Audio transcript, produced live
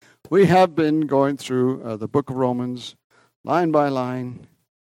We have been going through the book of Romans line by line,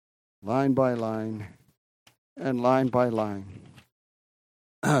 and line by line.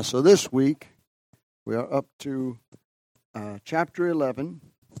 So this week, we are up to chapter 11.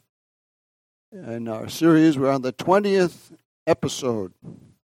 In our series, we're on the 20th episode.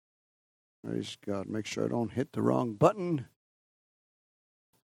 Praise God. Make sure I don't hit the wrong button.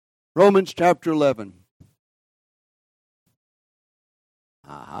 Romans chapter 11.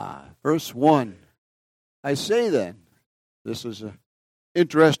 Verse 1. I say then, this is an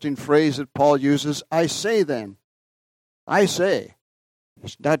interesting phrase that Paul uses, I say then. I say.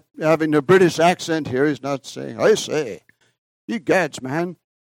 He's not having a British accent here. He's not saying, I say. You gads, man.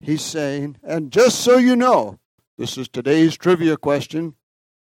 He's saying, and just so you know, this is today's trivia question,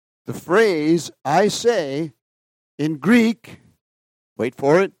 the phrase, I say, in Greek, wait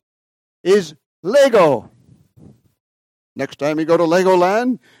for it, is Lego. Next time you go to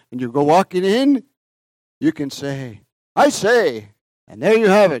Legoland and you go walking in, you can say, I say. And there you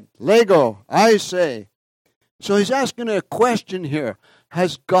have it, Lego, I say. So he's asking a question here.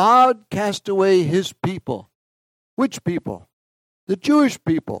 Has God cast away his people? Which people? The Jewish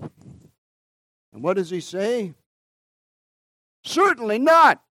people. And what does he say? Certainly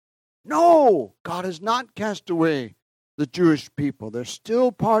not. No, God has not cast away the Jewish people. They're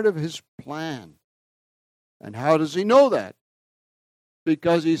still part of his plan. And how does he know that?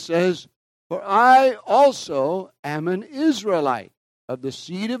 Because he says, for I also am an Israelite of the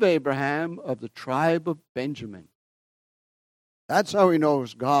seed of Abraham, of the tribe of Benjamin. That's how he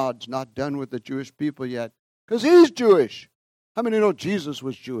knows God's not done with the Jewish people yet. Because he's Jewish. How many know Jesus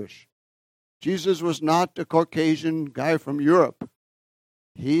was Jewish? Jesus was not a Caucasian guy from Europe.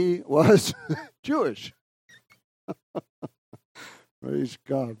 He was Jewish. Praise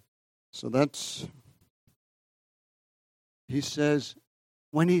God. So that's, he says,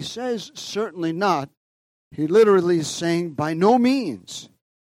 when he says certainly not, he literally is saying by no means.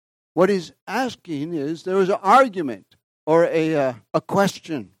 What he's asking is, there is an argument or a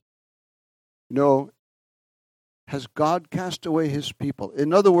question. You know, has God cast away his people?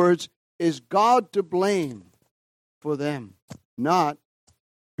 In other words, is God to blame for them not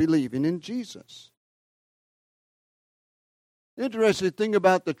believing in Jesus? Interesting thing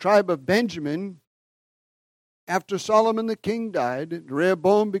about the tribe of Benjamin, after Solomon the king died,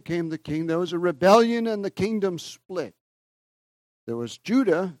 Rehoboam became the king, there was a rebellion and the kingdom split. There was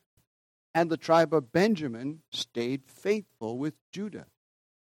Judah, and the tribe of Benjamin stayed faithful with Judah.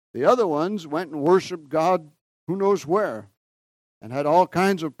 The other ones went and worshiped God who knows where, and had all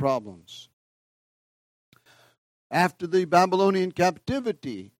kinds of problems. After the Babylonian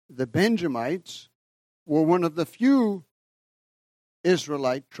captivity, the Benjamites were one of the few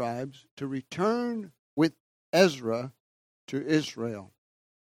Israelite tribes to return with Ezra to Israel.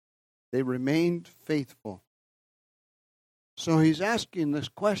 They remained faithful. So he's asking this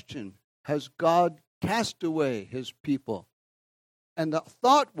question, has God cast away his people? And the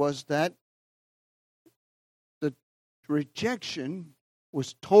thought was that the rejection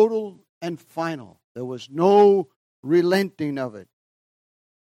was total and final. There was no relenting of it.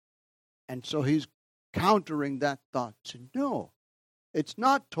 And so he's countering that thought. Said, no, it's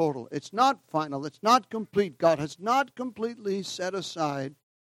not total. It's not final. It's not complete. God has not completely set aside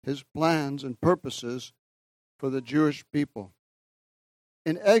his plans and purposes for the Jewish people.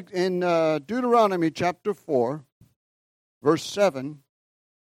 In Deuteronomy chapter 4, verse 7,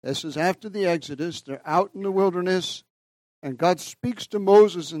 this is after the Exodus. They're out in the wilderness, and God speaks to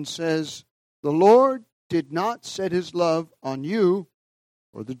Moses and says, the Lord did not set his love on you,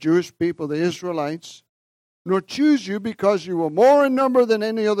 or the Jewish people, the Israelites, nor choose you because you were more in number than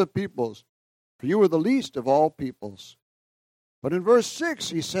any other peoples, for you were the least of all peoples. But in verse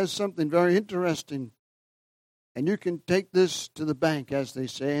 6, he says something very interesting, and you can take this to the bank, as they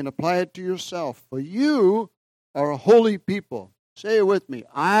say, and apply it to yourself. For you are a holy people. Say it with me.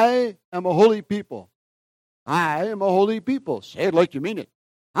 I am a holy people. I am a holy people. Say it like you mean it.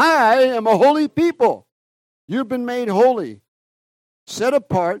 I am a holy people. You've been made holy, set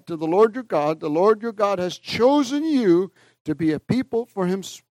apart to the Lord your God. The Lord your God has chosen you to be a people for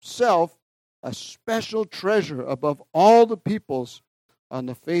himself, a special treasure above all the peoples on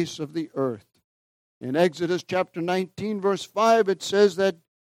the face of the earth. In Exodus chapter 19, verse 5, it says that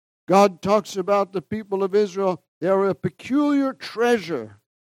God talks about the people of Israel. They are a peculiar treasure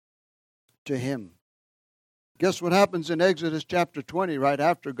to him. Guess what happens in Exodus chapter 20, right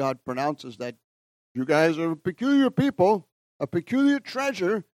after God pronounces that you guys are a peculiar people, a peculiar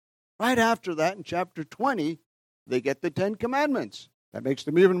treasure? Right after that, in chapter 20, they get the 10 Commandments. That makes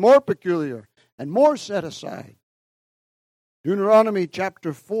them even more peculiar and more set aside. Deuteronomy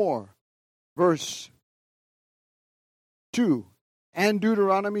chapter 4, verse 2. And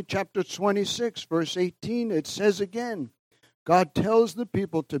Deuteronomy chapter 26, verse 18, it says again, God tells the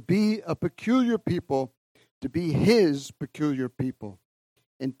people to be a peculiar people, to be His peculiar people.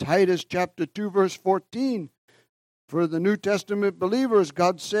 In Titus chapter 2, verse 14, for the New Testament believers,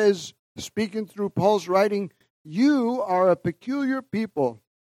 God says, speaking through Paul's writing, you are a peculiar people,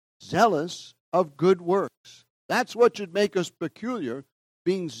 zealous of good works. That's what should make us peculiar,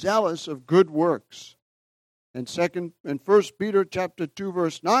 being zealous of good works. And 1 Peter chapter 2,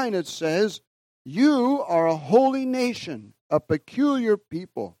 verse 9, it says, you are a holy nation, a peculiar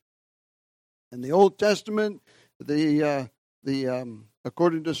people. In the Old Testament, according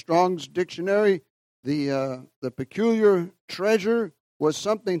to Strong's dictionary, the peculiar treasure was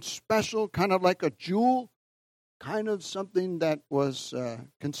something special, kind of like a jewel, kind of something that was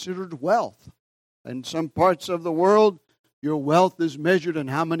considered wealth. In some parts of the world, your wealth is measured in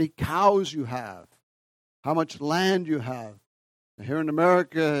how many cows you have, how much land you have. Here in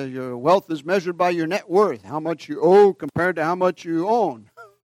America, your wealth is measured by your net worth, how much you owe compared to how much you own.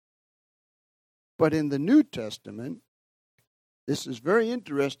 But in the New Testament, this is very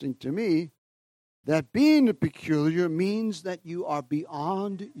interesting to me, that being a peculiar means that you are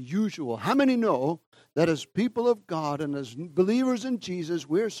beyond usual. How many know that as people of God and as believers in Jesus,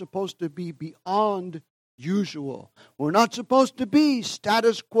 we're supposed to be beyond usual? We're not supposed to be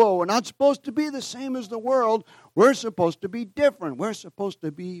status quo. We're not supposed to be the same as the world. We're supposed to be different. We're supposed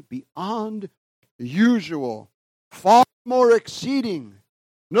to be beyond usual, far more exceeding.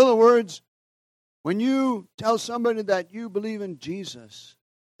 In other words, when you tell somebody that you believe in Jesus,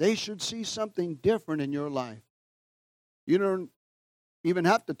 they should see something different in your life. You don't even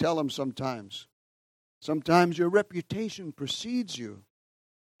have to tell them sometimes. Sometimes your reputation precedes you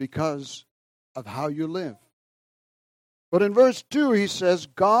because of how you live. But in verse 2, he says,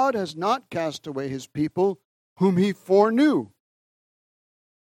 God has not cast away His people whom He foreknew.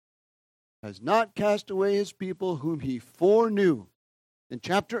 Has not cast away His people whom He foreknew. In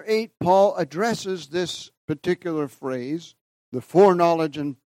chapter 8, Paul addresses this particular phrase, the foreknowledge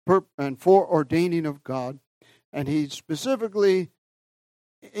and foreordaining of God, and he specifically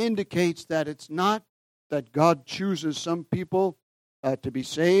indicates that it's not that God chooses some people to be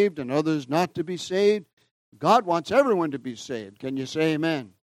saved and others not to be saved. God wants everyone to be saved. Can you say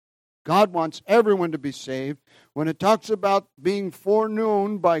amen? God wants everyone to be saved. When it talks about being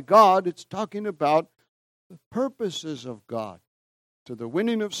foreknown by God, it's talking about the purposes of God to the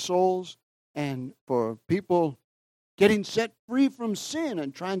winning of souls and for people getting set free from sin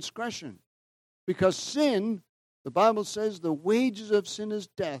and transgression. Because sin, the Bible says, the wages of sin is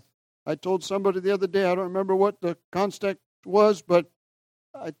death. I told somebody the other day, I don't remember what the context was, but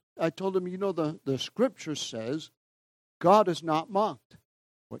I told him, the Scripture says, God is not mocked.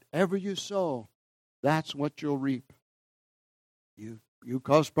 Whatever you sow, that's what you'll reap. You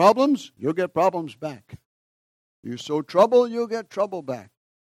cause problems, you'll get problems back. You sow trouble, you'll get trouble back.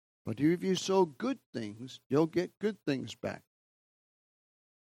 But if you sow good things, you'll get good things back.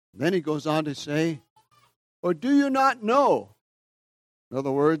 Then he goes on to say, or do you not know? In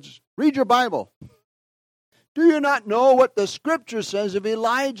other words, read your Bible. Do you not know what the Scripture says of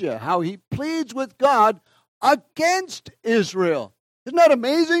Elijah, how he pleads with God against Israel? Isn't that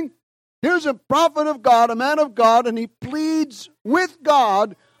amazing? Here's a prophet of God, a man of God, and he pleads with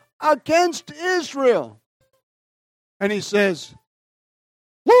God against Israel. And he says,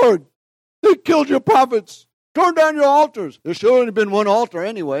 Lord, they killed your prophets, torn down your altars. There should only been one altar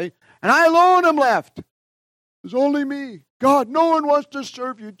anyway, and I alone am left. There's only me. God, no one wants to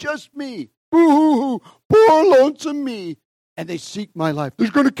serve you, just me. Boo-hoo-hoo, poor lonesome me. And they seek my life. They're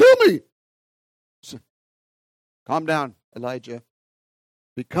going to kill me. So, calm down, Elijah.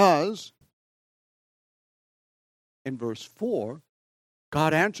 Because in verse 4,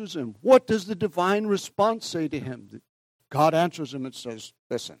 God answers him. What does the divine response say to him? God answers him and says,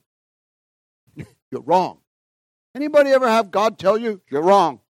 listen, you're wrong. Anybody ever have God tell you, you're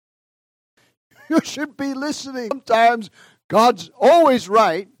wrong? You should be listening. Sometimes God's always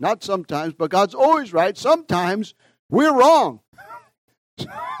right. Not sometimes, but God's always right. Sometimes we're wrong.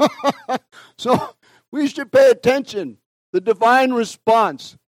 So we should pay attention. The divine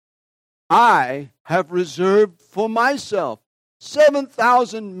response. I have reserved for myself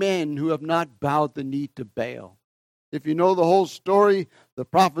 7,000 men who have not bowed the knee to Baal. If you know the whole story, the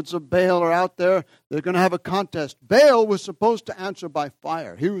prophets of Baal are out there. They're going to have a contest. Baal was supposed to answer by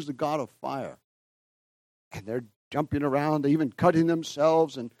fire. He was the god of fire. And they're jumping around, even cutting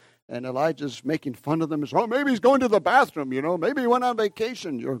themselves, and Elijah's making fun of them. Oh, maybe he's going to the bathroom, Maybe he went on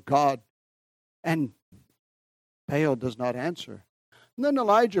vacation, your God. And Baal does not answer. And then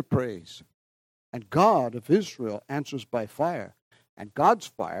Elijah prays. And God of Israel answers by fire. And God's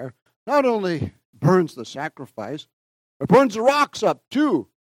fire not only burns the sacrifice, it burns the rocks up too.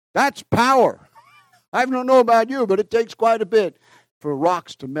 That's power. I don't know about you, but it takes quite a bit for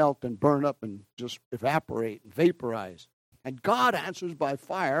rocks to melt and burn up and just evaporate and vaporize. And God answers by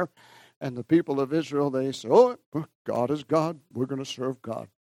fire. And the people of Israel, they say, oh, God is God. We're going to serve God.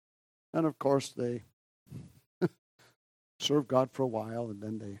 And of course, they serve God for a while, and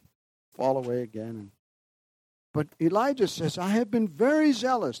then they fall away again. But Elijah says, I have been very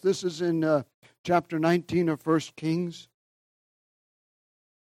zealous. This is in chapter 19 of 1 Kings.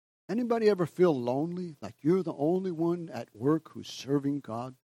 Anybody ever feel lonely, like you're the only one at work who's serving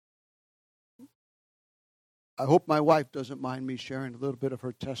God? I hope my wife doesn't mind me sharing a little bit of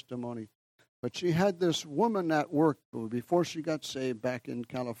her testimony. But she had this woman at work before she got saved back in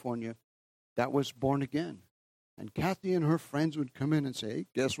California that was born again. And Kathy and her friends would come in and say, hey,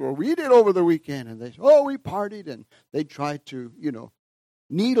 guess what we did over the weekend? And they say, oh, we partied. And they tried to,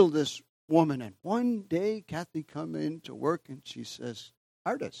 needle this woman. And one day, Kathy come in to work and she says,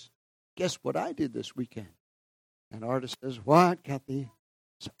 Artis, guess what I did this weekend? And Artis says, what, Kathy?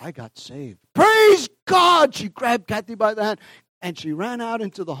 So I got saved. Praise God! She grabbed Kathy by the hand and she ran out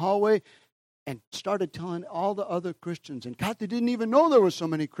into the hallway and started telling all the other Christians. And Kathy didn't even know there were so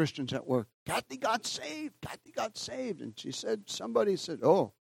many Christians at work. Kathy got saved. Kathy got saved. And she said, somebody said,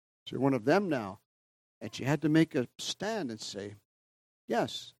 oh, so you're one of them now. And she had to make a stand and say,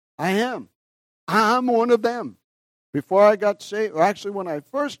 yes, I am. I'm one of them. Before I got saved, or actually when I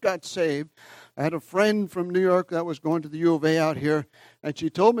first got saved, I had a friend from New York that was going to the U of A out here. And she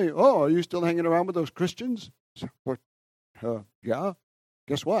told me, oh, are you still hanging around with those Christians? I said, yeah.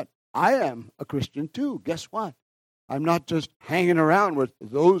 Guess what? I am a Christian too. Guess what? I'm not just hanging around with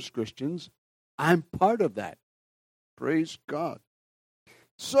those Christians. I'm part of that. Praise God.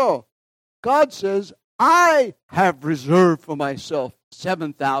 So, God says, I have reserved for myself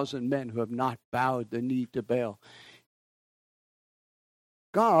 7,000 men who have not bowed the knee to Baal.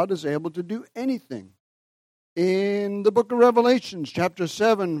 God is able to do anything. In the book of Revelations, chapter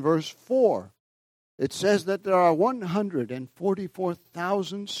 7, verse 4, it says that there are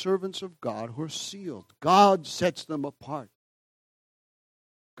 144,000 servants of God who are sealed. God sets them apart.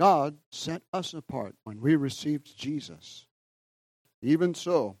 God set us apart when we received Jesus. Even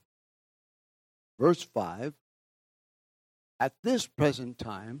so, verse 5, at this present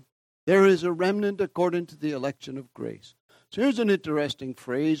time, there is a remnant according to the election of grace. So here's an interesting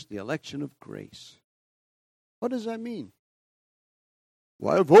phrase, the election of grace. What does that mean?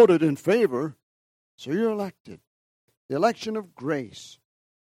 Well, I voted in favor. So you're elected. The election of grace.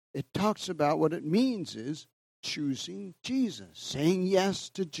 It talks about what it means is choosing Jesus, saying yes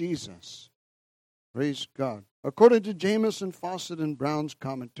to Jesus. Praise God. According to Jamieson, Fawcett, and Brown's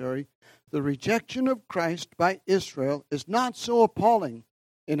commentary, the rejection of Christ by Israel is not so appalling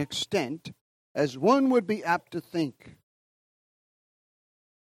in extent as one would be apt to think.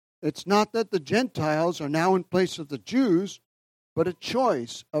 It's not that the Gentiles are now in place of the Jews, but a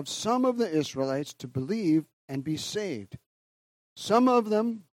choice of some of the Israelites to believe and be saved. Some of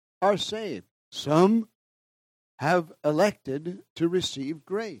them are saved. Some have elected to receive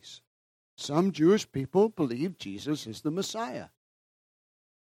grace. Some Jewish people believe Jesus is the Messiah.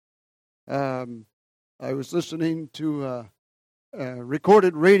 I was listening to a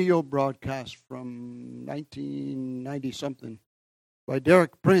recorded radio broadcast from 1990-something by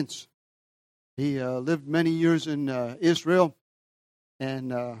Derek Prince. He lived many years in Israel.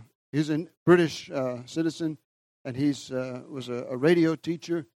 And he's a British citizen, and he's was a radio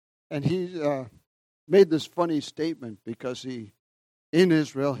teacher. And he made this funny statement because in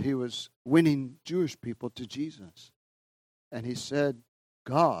Israel, he was winning Jewish people to Jesus. And he said,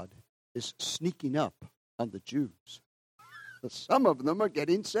 God is sneaking up on the Jews. Some of them are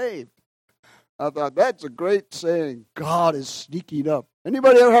getting saved. I thought, that's a great saying. God is sneaking up.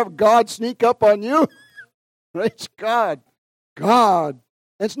 Anybody ever have God sneak up on you? Praise God. God.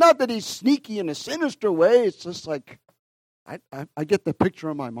 It's not that he's sneaky in a sinister way. It's just like, I get the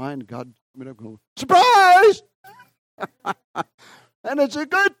picture in my mind. God coming up going, surprise! And it's a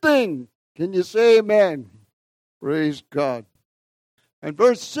good thing. Can you say amen? Praise God. And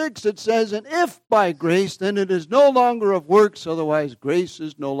verse 6, it says, and if by grace, then it is no longer of works, otherwise grace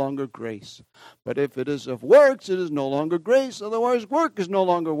is no longer grace. But if it is of works, it is no longer grace, otherwise work is no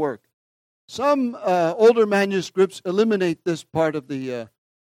longer work. Some older manuscripts eliminate this part of the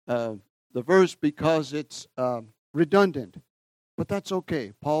verse because it's redundant. But that's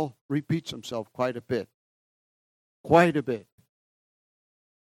okay. Paul repeats himself quite a bit. Quite a bit.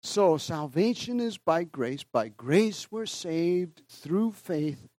 So salvation is by grace. By grace we're saved through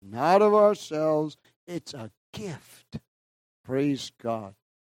faith, not of ourselves. It's a gift. Praise God.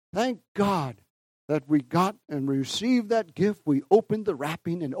 Thank God that we got and received that gift. We opened the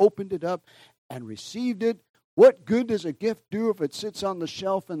wrapping and opened it up and received it. What good does a gift do if it sits on the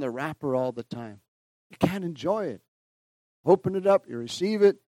shelf in the wrapper all the time? You can't enjoy it. Open it up, you receive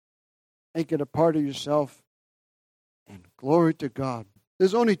it, make it a part of yourself, and glory to God.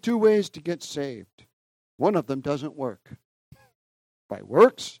 There's only two ways to get saved. One of them doesn't work. By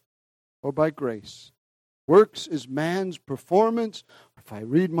works or by grace. Works is man's performance. If I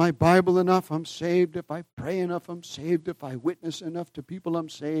read my Bible enough, I'm saved. If I pray enough, I'm saved. If I witness enough to people, I'm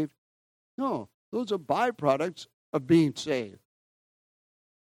saved. No, those are byproducts of being saved.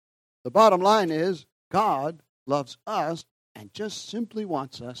 The bottom line is God loves us and just simply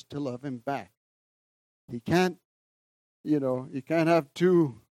wants us to love him back. He can't, you can't have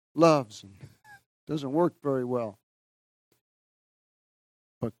two loves. It doesn't work very well.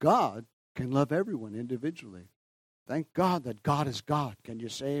 But God can love everyone individually. Thank God that God is God. Can you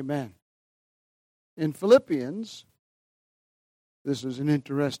say amen? In Philippians, this is an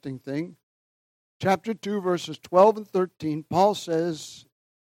interesting thing. Chapter 2, verses 12 and 13, Paul says,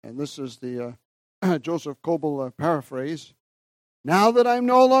 and this is the Joseph Coble paraphrase, now that I'm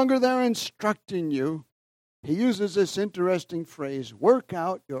no longer there instructing you, he uses this interesting phrase, work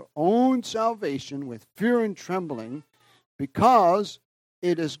out your own salvation with fear and trembling, because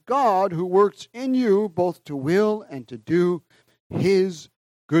it is God who works in you both to will and to do his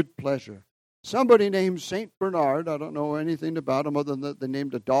good pleasure. Somebody named St. Bernard, I don't know anything about him other than that they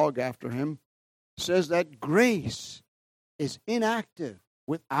named a dog after him, says that grace is inactive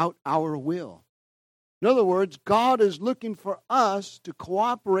without our will. In other words, God is looking for us to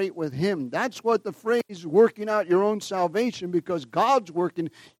cooperate with him. That's what the phrase, working out your own salvation, because God's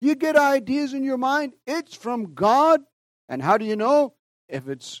working. You get ideas in your mind, it's from God. And how do you know? If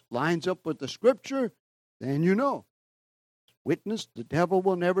it lines up with the Scripture, then you know. Witness, the devil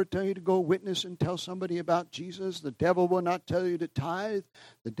will never tell you to go witness and tell somebody about Jesus. The devil will not tell you to tithe.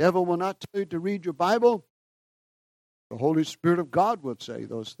 The devil will not tell you to read your Bible. The Holy Spirit of God will say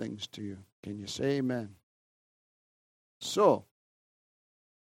those things to you. Can you say amen? So,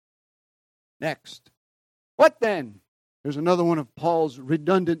 next. What then? Here's another one of Paul's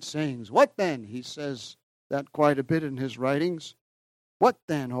redundant sayings. What then? He says that quite a bit in his writings. What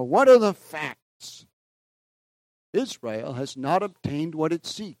then, or what are the facts? Israel has not obtained what it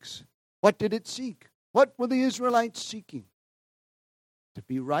seeks. What did it seek? What were the Israelites seeking? To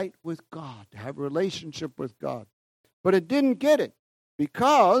be right with God, to have a relationship with God. But it didn't get it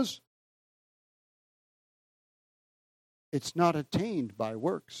because it's not attained by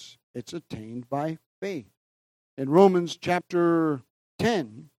works. It's attained by faith. In Romans chapter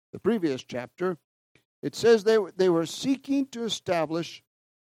 10, the previous chapter, it says they were seeking to establish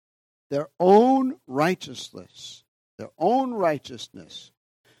their own righteousness. Their own righteousness.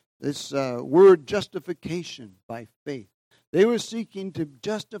 This word justification by faith. They were seeking to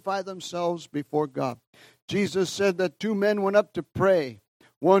justify themselves before God. Jesus said that two men went up to pray,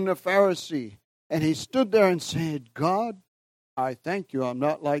 one a Pharisee, and he stood there and said, God, I thank you I'm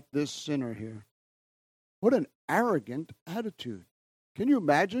not like this sinner here. What an arrogant attitude. Can you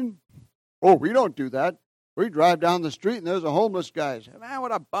imagine? Oh, we don't do that. We drive down the street and there's a homeless guy. Say, man,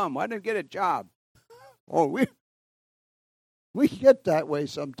 what a bum. Why didn't he get a job? Oh, we get that way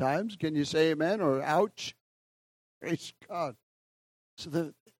sometimes. Can you say amen or ouch? Praise God. So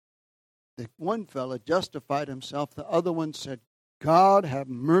the one fella justified himself. The other one said, God, have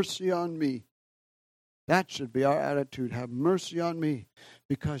mercy on me. That should be our attitude. Have mercy on me.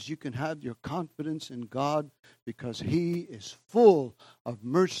 Because you can have your confidence in God because he is full of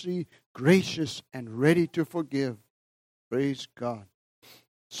mercy, gracious, and ready to forgive. Praise God.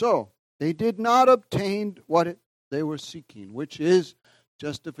 So, they did not obtain what they were seeking, which is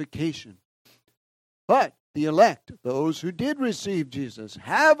justification. But the elect, those who did receive Jesus,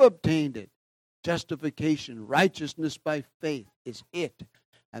 have obtained it. Justification, righteousness by faith is it.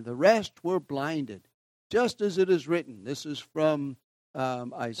 And the rest were blinded. Just as it is written. This is from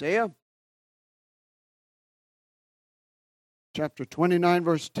Isaiah. Chapter 29,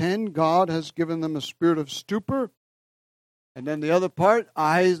 verse 10. God has given them a spirit of stupor. And then the other part,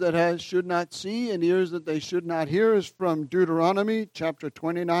 eyes that should not see and ears that they should not hear, is from Deuteronomy chapter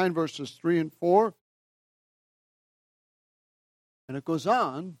 29, verses 3 and 4. And it goes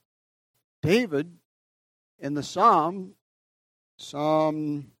on. David, in the Psalm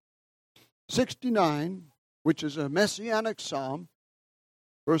 69, which is a messianic psalm,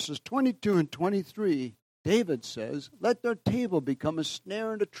 verses 22 and 23, David says, let their table become a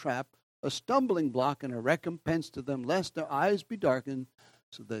snare and a trap, a stumbling block and a recompense to them, lest their eyes be darkened,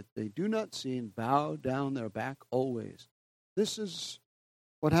 so that they do not see and bow down their back always. This is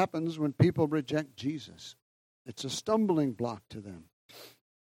what happens when people reject Jesus. It's a stumbling block to them.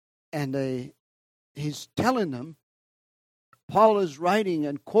 And he's telling them, Paul is writing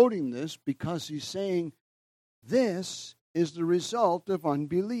and quoting this because he's saying, this is the result of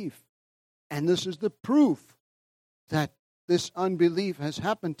unbelief. And this is the proof that this unbelief has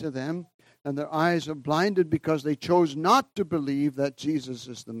happened to them, and their eyes are blinded because they chose not to believe that Jesus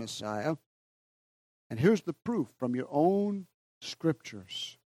is the Messiah. And here's the proof from your own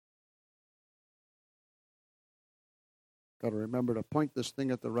scriptures. Got to remember to point this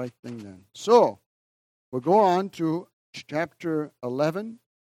thing at the right thing then. So, we'll go on to chapter 11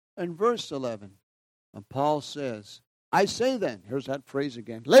 and verse 11. And Paul says, I say then, here's that phrase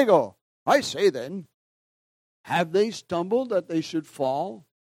again, Lego, I say then, have they stumbled that they should fall?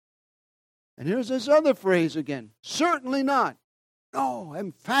 And here's this other phrase again, certainly not. No,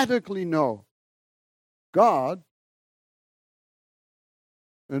 emphatically no. God,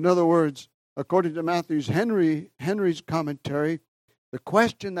 in other words, according to Matthew's Henry's commentary, the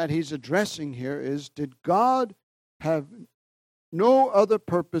question that he's addressing here is, did God have no other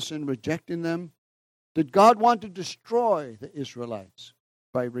purpose in rejecting them? Did God want to destroy the Israelites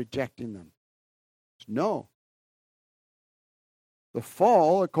by rejecting them? No. The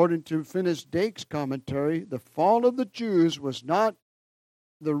fall, according to Finis Dake's commentary, the fall of the Jews was not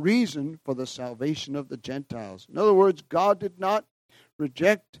the reason for the salvation of the Gentiles. In other words, God did not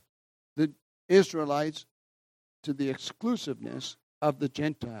reject the Israelites to the exclusiveness of the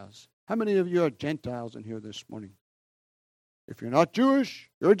Gentiles. How many of you are Gentiles in here this morning? If you're not Jewish,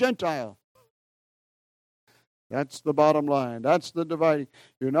 you're a Gentile. That's the bottom line. That's the dividing.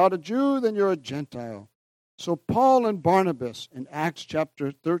 You're not a Jew, then you're a Gentile. So Paul and Barnabas in Acts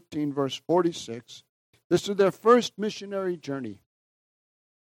chapter 13, verse 46, this is their first missionary journey.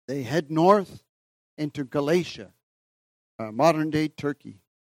 They head north into Galatia, modern-day Turkey.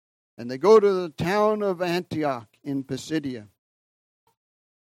 And they go to the town of Antioch in Pisidia.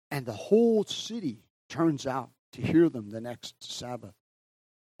 And the whole city turns out to hear them the next Sabbath.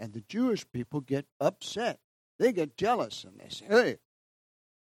 And the Jewish people get upset. They get jealous and they say, hey,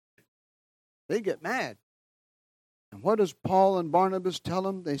 they get mad. And what does Paul and Barnabas tell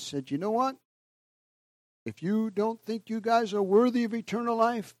them? They said, you know what? If you don't think you guys are worthy of eternal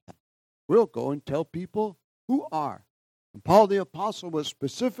life, we'll go and tell people who are. And Paul the Apostle was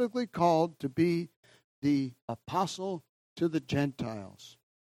specifically called to be the apostle to the Gentiles.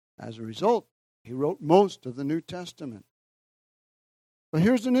 As a result, he wrote most of the New Testament. But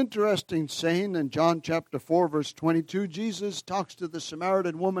here's an interesting saying in John chapter 4, verse 22. Jesus talks to the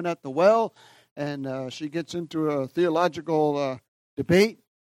Samaritan woman at the well, and she gets into a theological debate,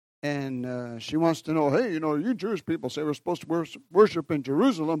 and she wants to know, hey, you Jewish people say we're supposed to worship in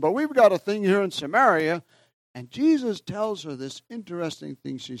Jerusalem, but we've got a thing here in Samaria. And Jesus tells her this interesting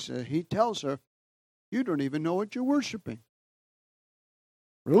thing. He tells her, you don't even know what you're worshiping.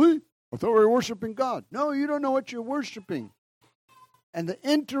 Really? I thought we were worshiping God. No, you don't know what you're worshiping. And the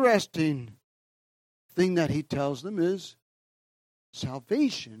interesting thing that he tells them is,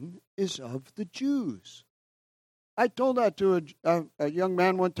 salvation is of the Jews. I told that to a young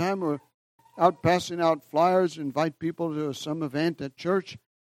man one time. We were out passing out flyers, invite people to some event at church.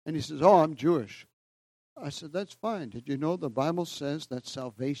 And he says, oh, I'm Jewish. I said, that's fine. Did you know the Bible says that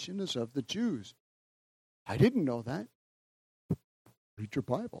salvation is of the Jews? I didn't know that. Read your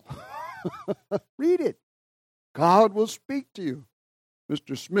Bible. Read it. God will speak to you.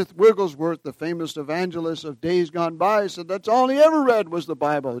 Mr. Smith Wigglesworth, the famous evangelist of days gone by, said that's all he ever read was the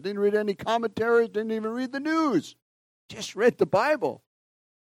Bible. He didn't read any commentaries, didn't even read the news. Just read the Bible.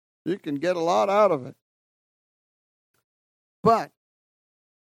 You can get a lot out of it. But,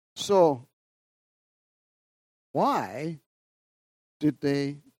 so, why did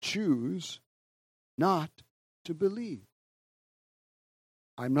they choose not to believe?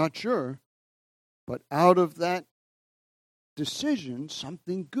 I'm not sure, but out of that decision,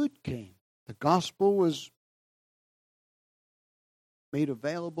 something good came. The gospel was made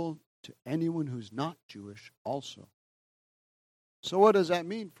available to anyone who's not Jewish also. So what does that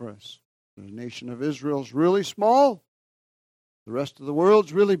mean for us? The nation of Israel is really small. The rest of the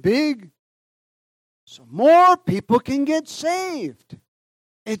world's really big. So more people can get saved.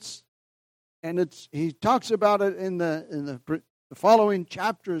 He talks about it in the following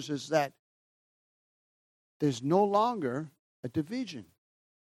chapters, is that there's no longer a division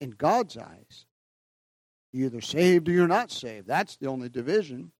in God's eyes. You're either saved or you're not saved. That's the only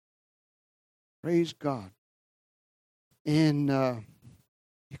division. Praise God. And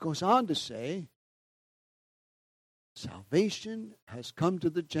he goes on to say, salvation has come to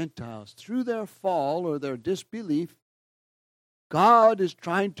the Gentiles. Through their fall or their disbelief, God is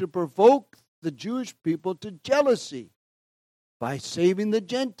trying to provoke the Jewish people to jealousy by saving the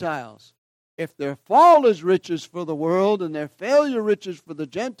Gentiles. If their fall is riches for the world and their failure riches for the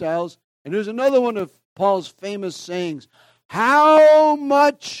Gentiles, and here's another one of Paul's famous sayings, how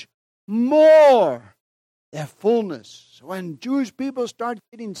much more their fullness. So when Jewish people start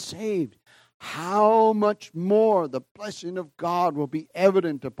getting saved, how much more the blessing of God will be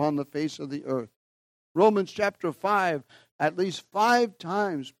evident upon the face of the earth. Romans chapter 5, at least 5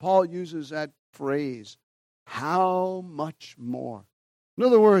 times, Paul uses that phrase, how much more. In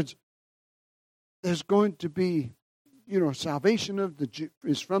other words, there's going to be, salvation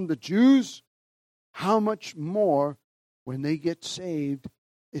is from the Jews. How much more when they get saved,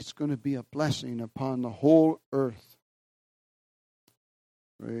 it's going to be a blessing upon the whole earth.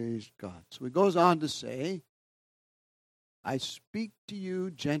 Praise God. So he goes on to say, I speak to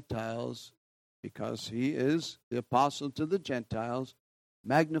you Gentiles, because he is the apostle to the Gentiles,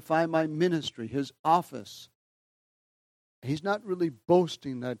 magnify my ministry, his office. He's not really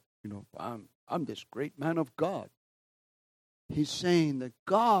boasting that, I'm this great man of God. He's saying that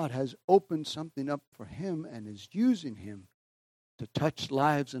God has opened something up for him and is using him to touch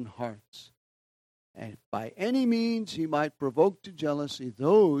lives and hearts. And if by any means he might provoke to jealousy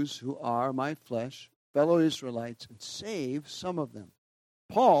those who are my flesh, fellow Israelites, and save some of them.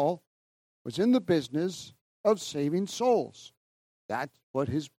 Paul was in the business of saving souls. That's what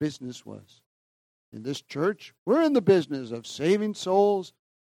his business was. In this church, we're in the business of saving souls,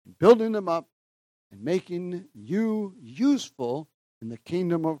 building them up, and making you useful in the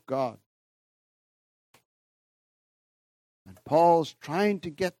kingdom of God. And Paul's trying to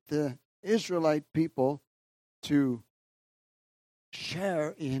get the Israelite people to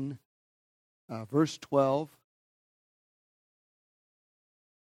share in verse 12,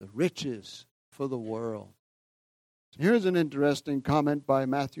 the riches for the world. Here's an interesting comment by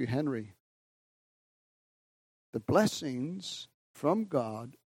Matthew Henry. The blessings from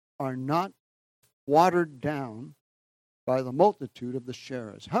God are not watered down by the multitude of the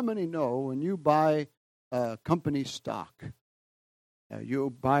sharers. How many know when you buy company stock, you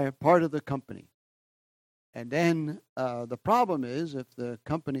buy a part of the company, and then the problem is if the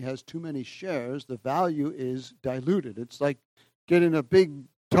company has too many shares, the value is diluted. It's like getting a big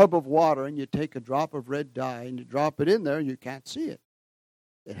tub of water and you take a drop of red dye and you drop it in there and you can't see it.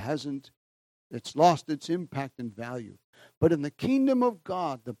 It's lost its impact and value. But in the kingdom of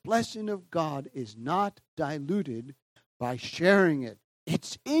God, the blessing of God is not diluted by sharing it.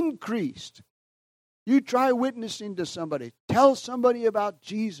 It's increased. You try witnessing to somebody. Tell somebody about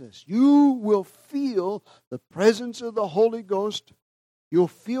Jesus. You will feel the presence of the Holy Ghost. You'll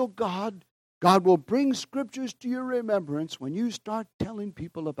feel God. God will bring scriptures to your remembrance when you start telling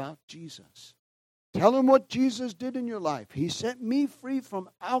people about Jesus. Tell them what Jesus did in your life. He set me free from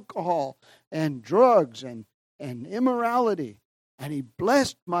alcohol and drugs and immorality, and He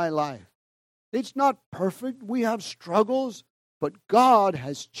blessed my life. It's not perfect. We have struggles, but God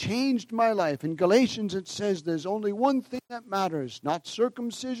has changed my life. In Galatians it says there's only one thing that matters, not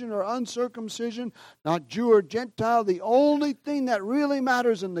circumcision or uncircumcision, not Jew or Gentile. The only thing that really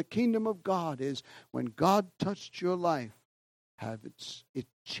matters in the kingdom of God is when God touched your life, have it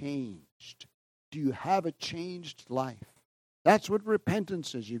changed. Do you have a changed life? That's what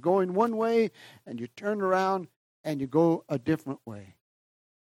repentance is. You go in one way and you turn around and you go a different way.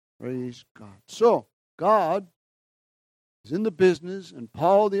 Praise God. So, God is in the business, and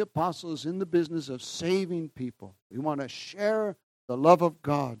Paul the Apostle is in the business of saving people. We want to share the love of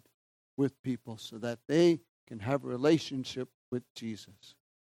God with people so that they can have a relationship with Jesus.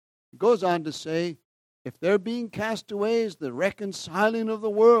 He goes on to say, if they're being cast away as the reconciling of the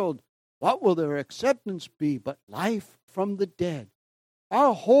world, what will their acceptance be but life from the dead?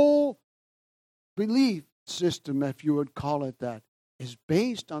 Our whole belief system, if you would call it that, is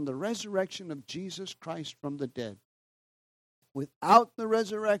based on the resurrection of Jesus Christ from the dead. Without the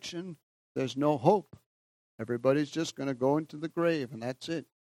resurrection, there's no hope. Everybody's just going to go into the grave, and that's it.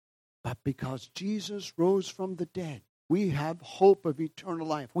 But because Jesus rose from the dead, we have hope of eternal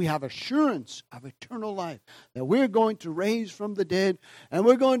life. We have assurance of eternal life, that we're going to raise from the dead, and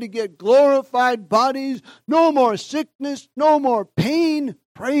we're going to get glorified bodies, no more sickness, no more pain.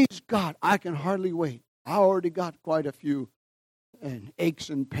 Praise God. I can hardly wait. I already got quite a few and aches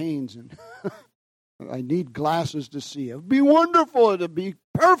and pains, and I need glasses to see. It would be wonderful to be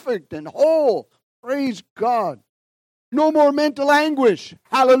perfect and whole. Praise God. No more mental anguish.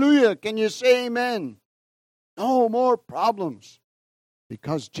 Hallelujah. Can you say amen? No more problems.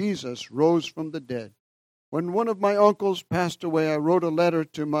 Because Jesus rose from the dead. When one of my uncles passed away, I wrote a letter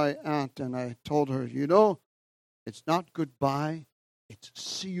to my aunt and I told her, it's not goodbye, it's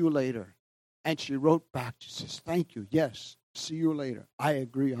see you later. And she wrote back, she says, thank you, yes, see you later. I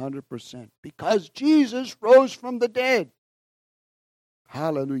agree 100%. Because Jesus rose from the dead.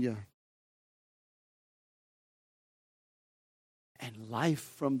 Hallelujah. And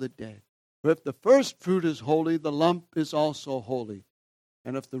life from the dead. For if the first fruit is holy, the lump is also holy.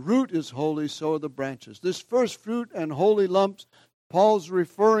 And if the root is holy, so are the branches. This first fruit and holy lumps, Paul's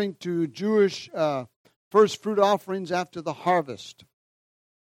referring to Jewish first fruit offerings after the harvest.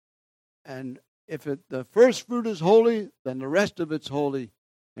 And if the first fruit is holy, then the rest of it's holy.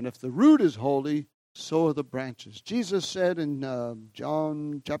 And if the root is holy, so are the branches. Jesus said in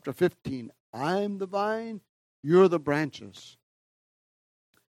John chapter 15, I'm the vine, you're the branches.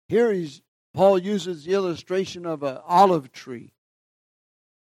 Here Paul uses the illustration of an olive tree.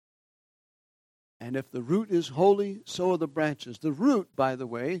 And if the root is holy, so are the branches. The root, by the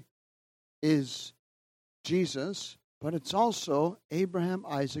way, is Jesus, but it's also Abraham,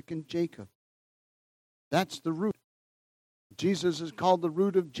 Isaac, and Jacob. That's the root. Jesus is called the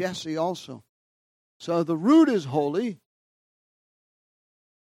root of Jesse also. So the root is holy,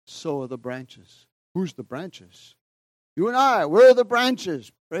 so are the branches. Who's the branches? You and I, we're the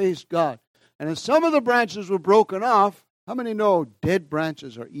branches. Praise God. And if some of the branches were broken off, how many know dead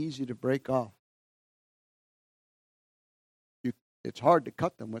branches are easy to break off? It's hard to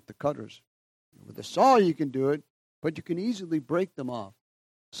cut them with the cutters. With a saw you can do it, but you can easily break them off.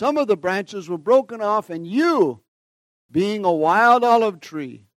 Some of the branches were broken off, and you, being a wild olive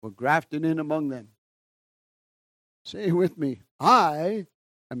tree, were grafted in among them. Say with me, I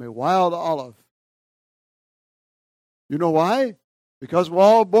am a wild olive. You know why? Because we're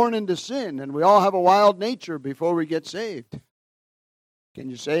all born into sin, and we all have a wild nature before we get saved. Can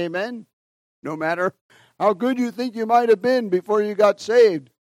you say amen? No matter how good you think you might have been before you got saved,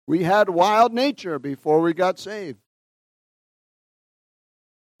 we had wild nature before we got saved.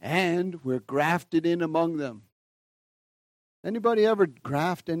 And we're grafted in among them. Anybody ever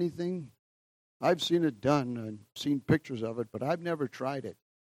graft anything? I've seen it done and seen pictures of it, but I've never tried it.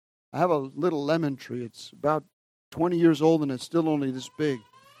 I have a little lemon tree. It's about 20 years old and it's still only this big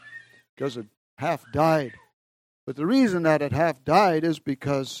because it half died. But the reason that it half died is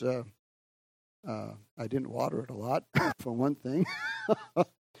because I didn't water it a lot, for one thing.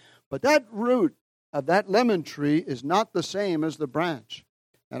 But that root of that lemon tree is not the same as the branch.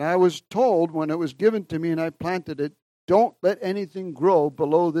 And I was told when it was given to me and I planted it, don't let anything grow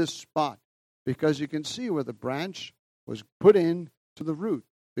below this spot. Because you can see where the branch was put in to the root.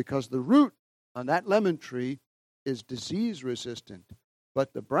 Because the root on that lemon tree is disease resistant.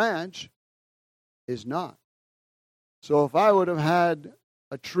 But the branch is not. So if I would have had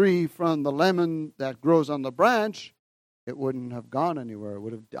a tree from the lemon that grows on the branch, it wouldn't have gone anywhere. It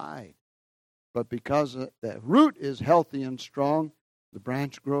would have died. But because the root is healthy and strong, the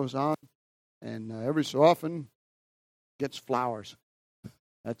branch grows on, and every so often gets flowers.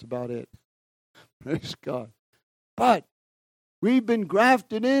 That's about it. Praise God. But we've been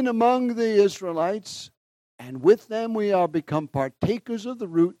grafted in among the Israelites, and with them we are become partakers of the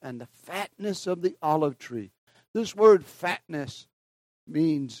root and the fatness of the olive tree. This word fatness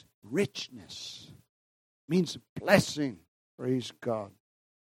means richness, means blessing. Praise God.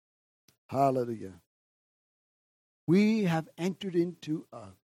 Hallelujah. We have entered into a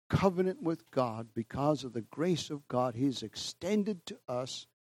covenant with God because of the grace of God. He's extended to us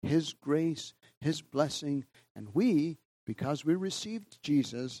His grace, His blessing, and we, because we received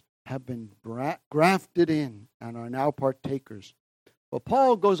Jesus, have been grafted in and are now partakers. Well,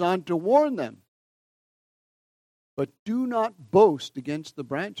 Paul goes on to warn them. But do not boast against the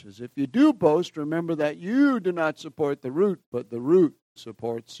branches. If you do boast, remember that you do not support the root, but the root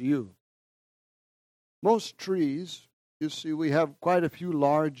supports you. Most trees, you see, we have quite a few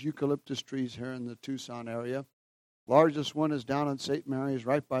large eucalyptus trees here in the Tucson area. Largest one is down in St. Mary's,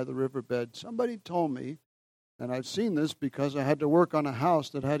 right by the riverbed. Somebody told me, and I've seen this because I had to work on a house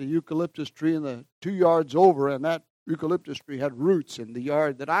that had a eucalyptus tree in the 2 yards over, and that eucalyptus tree had roots in the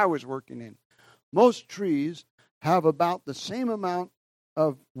yard that I was working in. Most trees have about the same amount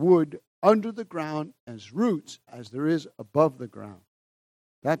of wood under the ground as roots as there is above the ground.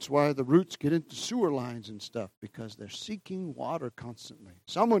 That's why the roots get into sewer lines and stuff, because they're seeking water constantly.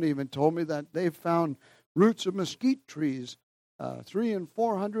 Someone even told me that they've found roots of mesquite trees 300 and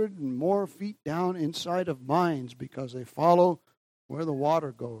 400 and more feet down inside of mines because they follow where the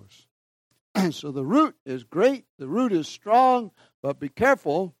water goes. So the root is great, the root is strong, but be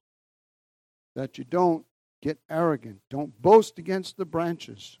careful that you don't get arrogant. Don't boast against the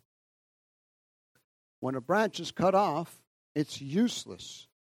branches. When a branch is cut off, it's useless.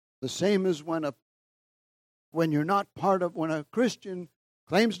 The same as when a Christian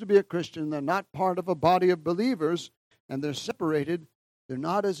claims to be a Christian, they're not part of a body of believers, and they're separated, they're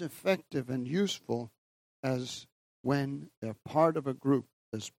not as effective and useful as when they're part of a group.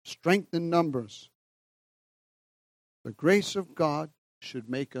 There's strength in numbers. The grace of God should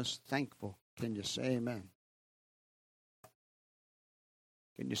make us thankful. Can you say amen?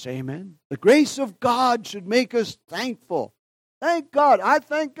 Can you say amen? The grace of God should make us thankful. Thank God. I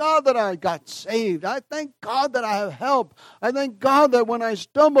thank God that I got saved. I thank God that I have help. I thank God that when I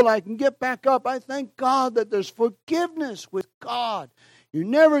stumble, I can get back up. I thank God that there's forgiveness with God. You're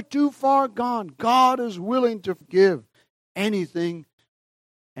never too far gone. God is willing to forgive anything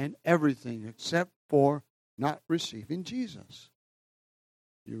and everything except for not receiving Jesus.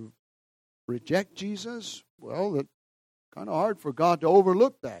 You reject Jesus, well, it's kind of hard for God to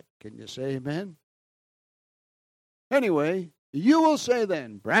overlook that. Can you say amen? Anyway, you will say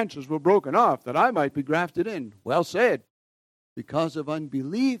then, branches were broken off that I might be grafted in. Well said. Because of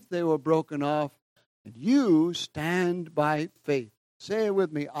unbelief they were broken off, and you stand by faith. Say it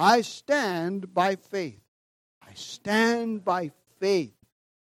with me. I stand by faith. I stand by faith,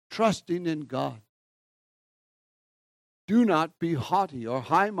 trusting in God. Do not be haughty or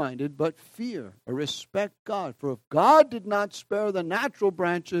high-minded, but fear or respect God. For if God did not spare the natural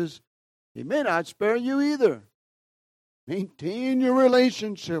branches, He may not spare you either. Maintain your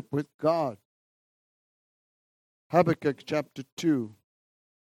relationship with God. Habakkuk chapter 2,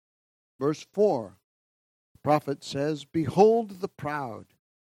 verse 4. The prophet says, behold the proud.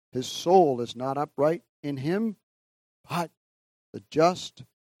 His soul is not upright in him, but the just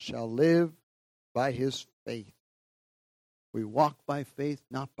shall live by his faith. We walk by faith,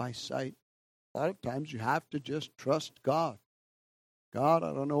 not by sight. A lot of times you have to just trust God. God,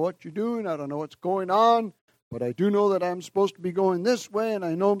 I don't know what you're doing. I don't know what's going on. But I do know that I'm supposed to be going this way, and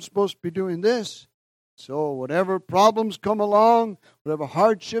I know I'm supposed to be doing this. So whatever problems come along, whatever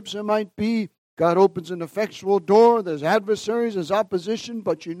hardships there might be, God opens an effectual door. There's adversaries, there's opposition,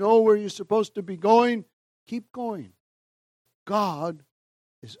 but you know where you're supposed to be going. Keep going. God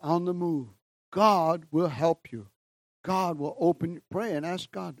is on the move. God will help you. God will pray and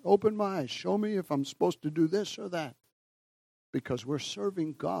ask God, open my eyes. Show me if I'm supposed to do this or that. Because we're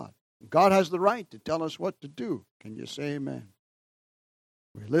serving God. God has the right to tell us what to do. Can you say amen?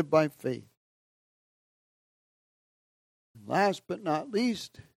 We live by faith. And last but not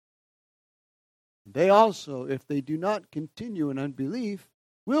least, they also, if they do not continue in unbelief,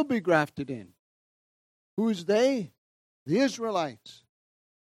 will be grafted in. Who's they? The Israelites.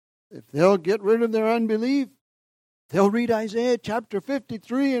 If they'll get rid of their unbelief, they'll read Isaiah chapter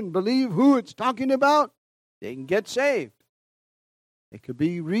 53 and believe who it's talking about, they can get saved. They could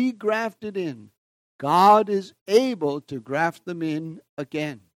be regrafted in. God is able to graft them in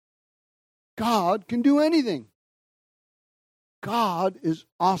again. God can do anything. God is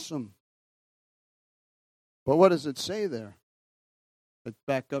awesome. But what does it say there? Let's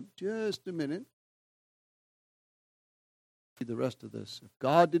back up just a minute. Read the rest of this. If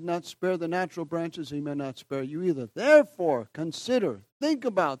God did not spare the natural branches, He may not spare you either. Therefore, think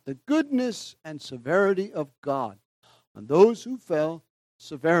about the goodness and severity of God. On those who fell,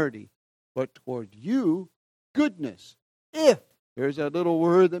 severity, but toward you, goodness. If, here's that little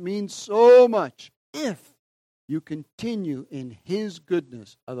word that means so much, if you continue in His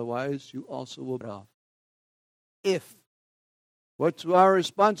goodness, otherwise you also will be off. If. What's our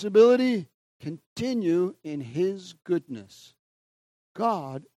responsibility? Continue in His goodness.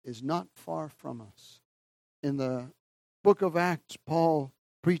 God is not far from us. In the book of Acts, Paul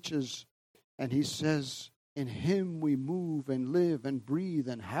preaches and he says, in Him we move and live and breathe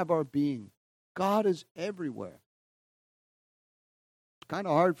and have our being. God is everywhere. It's kind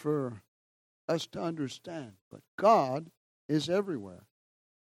of hard for us to understand, but God is everywhere.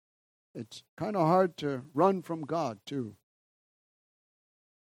 It's kind of hard to run from God too.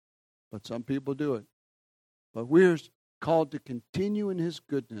 But some people do it. But we're called to continue in His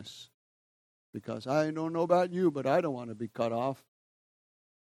goodness, because I don't know about you, but I don't want to be cut off.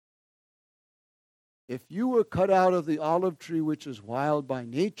 If you were cut out of the olive tree, which is wild by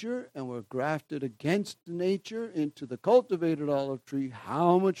nature, and were grafted against nature into the cultivated olive tree,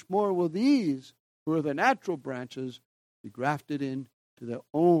 how much more will these, who are the natural branches, be grafted into their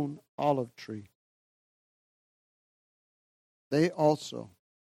own olive tree? They also.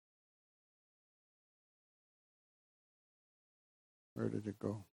 Where did it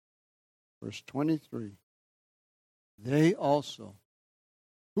go? Verse 23. They also.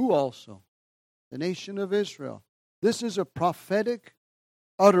 Who also? The nation of Israel. This is a prophetic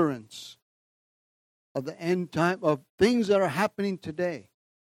utterance of the end time, of things that are happening today.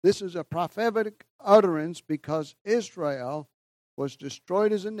 This is a prophetic utterance because Israel was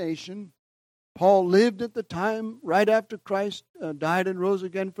destroyed as a nation. Paul lived at the time right after Christ died and rose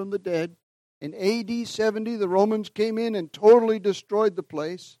again from the dead. In AD 70, the Romans came in and totally destroyed the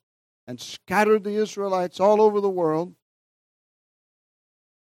place and scattered the Israelites all over the world.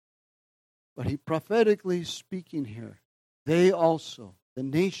 But he prophetically speaking here, they also, the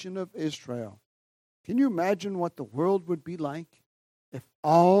nation of Israel. Can you imagine what the world would be like if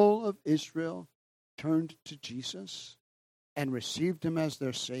all of Israel turned to Jesus and received him as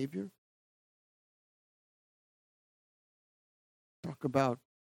their Savior? Talk about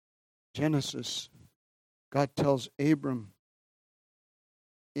Genesis. God tells Abram,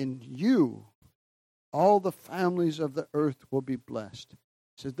 in you, all the families of the earth will be blessed.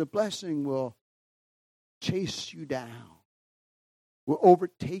 He says the blessing will chase you down, will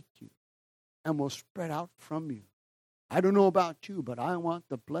overtake you, and will spread out from you. I don't know about you, but I want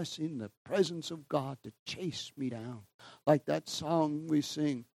the blessing, the presence of God to chase me down. Like that song we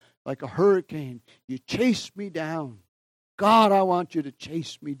sing, like a hurricane, you chase me down. God, I want you to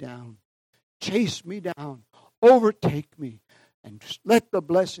chase me down. Chase me down. Overtake me. And let the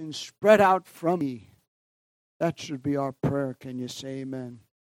blessing spread out from me. That should be our prayer. Can you say amen?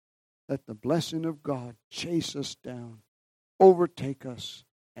 Let the blessing of God chase us down, overtake us,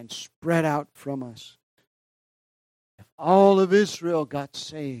 and spread out from us. If all of Israel got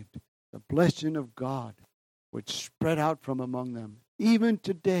saved, the blessing of God would spread out from among them. Even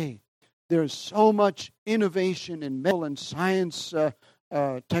today, there's so much innovation in medical and science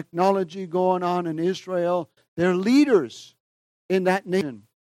technology going on in Israel. They're leaders in that nation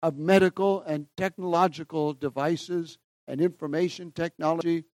of medical and technological devices and information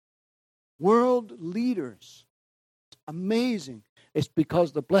technology. World leaders. It's amazing. It's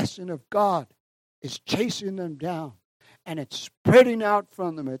because the blessing of God is chasing them down and it's spreading out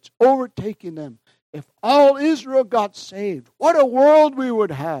from them. It's overtaking them. If all Israel got saved, what a world we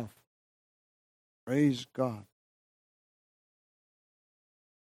would have. Praise God.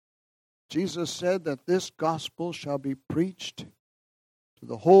 Jesus said that this gospel shall be preached to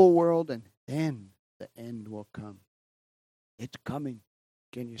the whole world, and then the end will come. It's coming.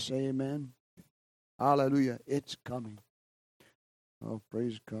 Can you say amen? Hallelujah. It's coming. Oh,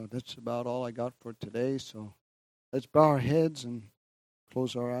 praise God. That's about all I got for today. So let's bow our heads and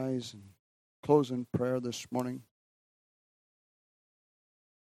close our eyes and close in prayer this morning.